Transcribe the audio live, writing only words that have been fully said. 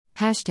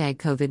Hashtag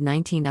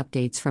COVID-19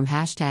 updates from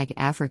hashtag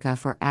Africa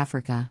for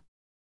Africa.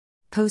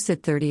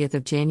 Posted 30th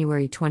of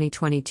January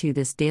 2022.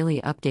 This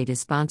daily update is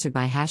sponsored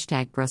by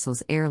hashtag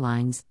Brussels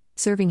Airlines,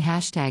 serving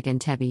hashtag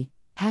Entebbe,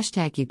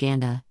 hashtag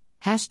Uganda,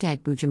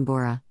 hashtag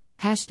Bujumbura,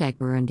 hashtag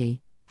Burundi,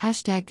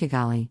 hashtag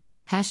Kigali,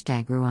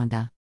 hashtag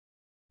Rwanda.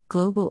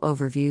 Global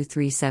overview: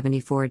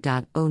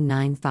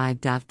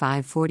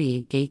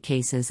 374.095.548 gate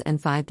cases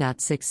and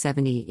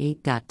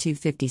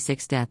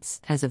 5.678.256 deaths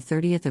as of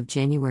 30th of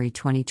January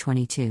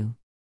 2022.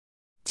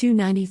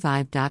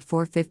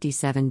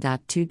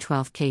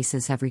 295.457.212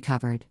 cases have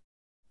recovered.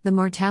 The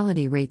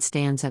mortality rate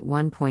stands at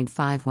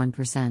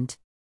 1.51%.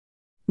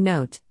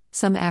 Note: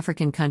 some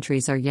African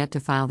countries are yet to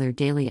file their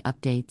daily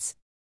updates.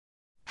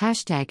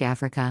 Hashtag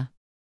Africa.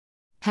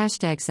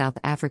 Hashtag South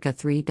Africa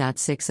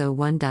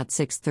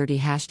 3.601.630.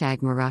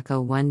 Hashtag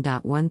Morocco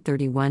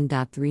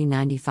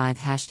 1.131.395.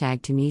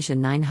 Hashtag Tunisia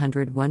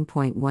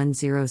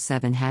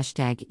 901.107.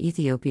 Hashtag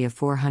Ethiopia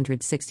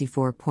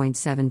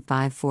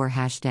 464.754.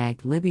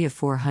 Hashtag Libya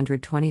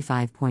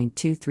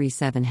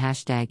 425.237.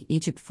 Hashtag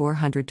Egypt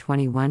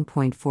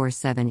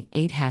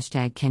 421.478.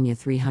 Hashtag Kenya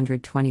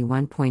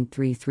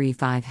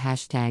 321.335.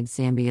 Hashtag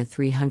Zambia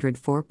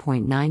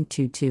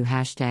 304.922.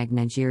 Hashtag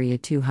Nigeria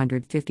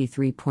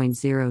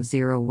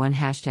 253.00.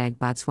 Hashtag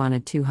Botswana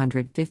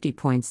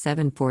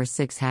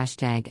 250.746.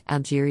 Hashtag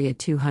Algeria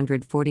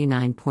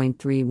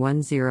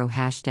 249.310.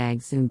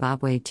 Hashtag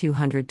Zimbabwe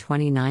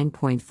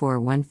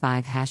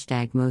 229.415.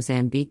 Hashtag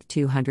Mozambique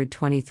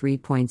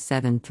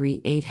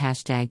 223.738.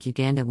 Hashtag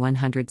Uganda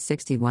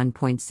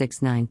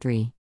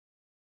 161.693.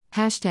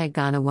 Hashtag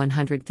Ghana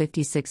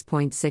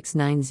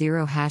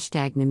 156.690.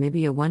 Hashtag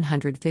Namibia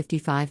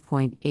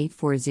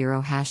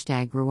 155.840.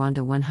 Hashtag Rwanda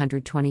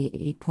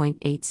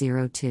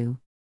 128.802.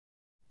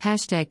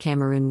 Hashtag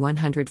Cameroon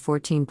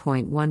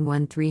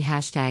 114.113.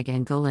 Hashtag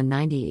Angola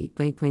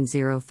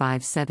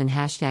 98.057.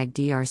 Hashtag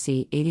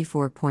DRC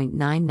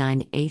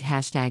 84.998.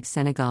 Hashtag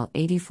Senegal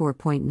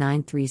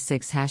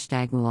 84.936.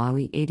 Hashtag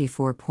Malawi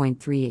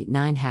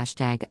 84.389.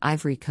 Hashtag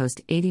Ivory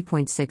Coast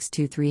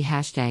 80.623.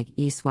 Hashtag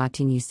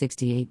Eswatini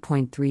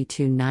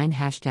 68.329.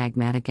 Hashtag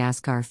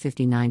Madagascar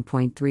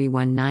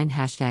 59.319.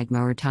 Hashtag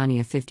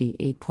Mauritania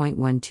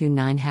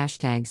 58.129.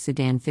 Hashtag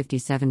Sudan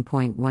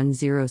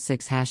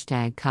 57.106.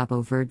 Hashtag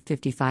Cabo Verde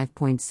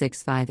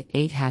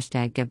 55.658.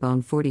 Hashtag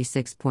Gabon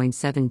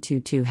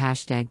 46.722.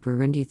 Hashtag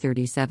Burundi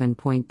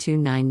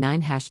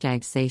 37.299.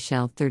 Hashtag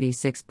Seychelles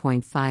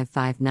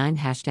 36.559.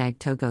 Hashtag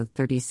Togo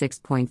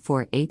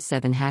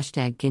 36.487.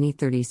 Hashtag Guinea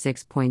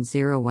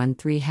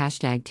 36.013.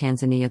 Hashtag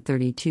Tanzania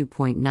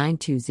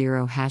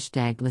 32.920.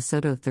 Hashtag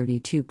Lesotho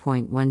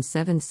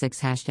 32.176.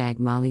 Hashtag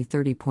Mali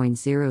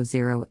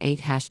 30.008.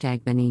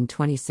 Hashtag Benin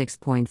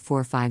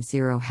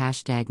 26.450.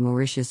 Hashtag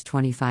Mauritius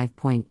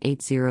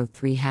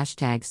 25.803.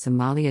 Hashtag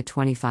Somalia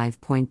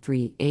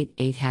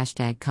 25.388.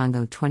 Hashtag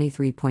Congo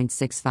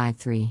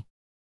 23.653.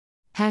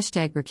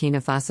 Hashtag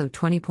Burkina Faso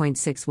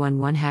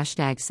 20.611.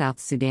 Hashtag South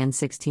Sudan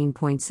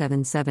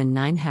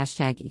 16.779.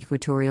 Hashtag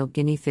Equatorial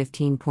Guinea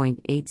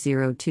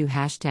 15.802.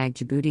 Hashtag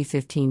Djibouti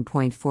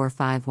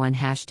 15.451.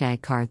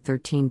 Hashtag CAR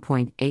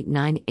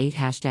 13.898.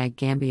 Hashtag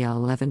Gambia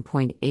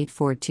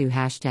 11.842.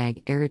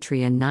 Hashtag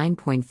Eritrea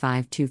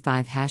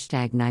 9.525.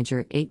 Hashtag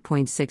Niger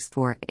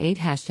 8.648.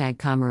 Hashtag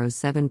Comoros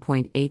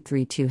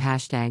 7.832.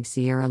 Hashtag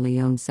Sierra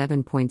Leone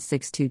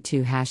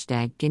 7.622.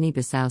 Hashtag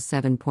Guinea-Bissau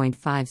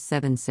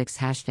 7.576.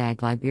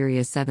 Hashtag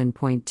Liberia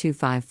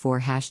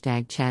 7.254.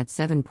 Hashtag Chad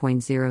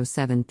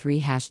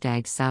 7.073.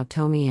 Hashtag Sao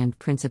Tome and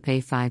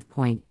Principe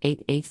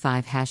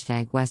 5.885.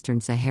 Hashtag Western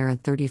Sahara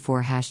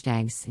 34.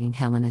 Hashtag St.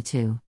 Helena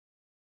 2.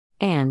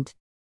 And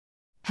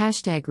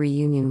hashtag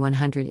Reunion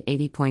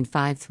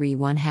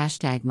 180.531.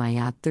 Hashtag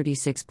Mayotte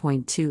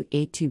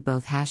 36.282.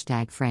 Both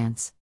hashtag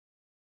France.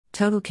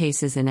 Total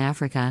cases in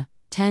Africa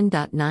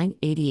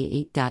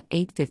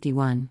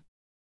 10.988.851.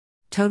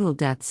 Total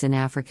deaths in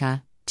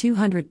Africa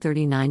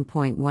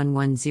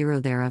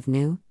 239.110, thereof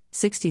new,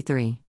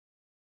 63.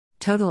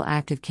 Total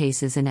active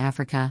cases in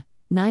Africa,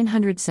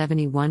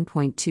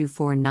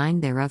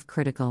 971.249, thereof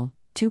critical,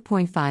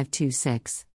 2.526.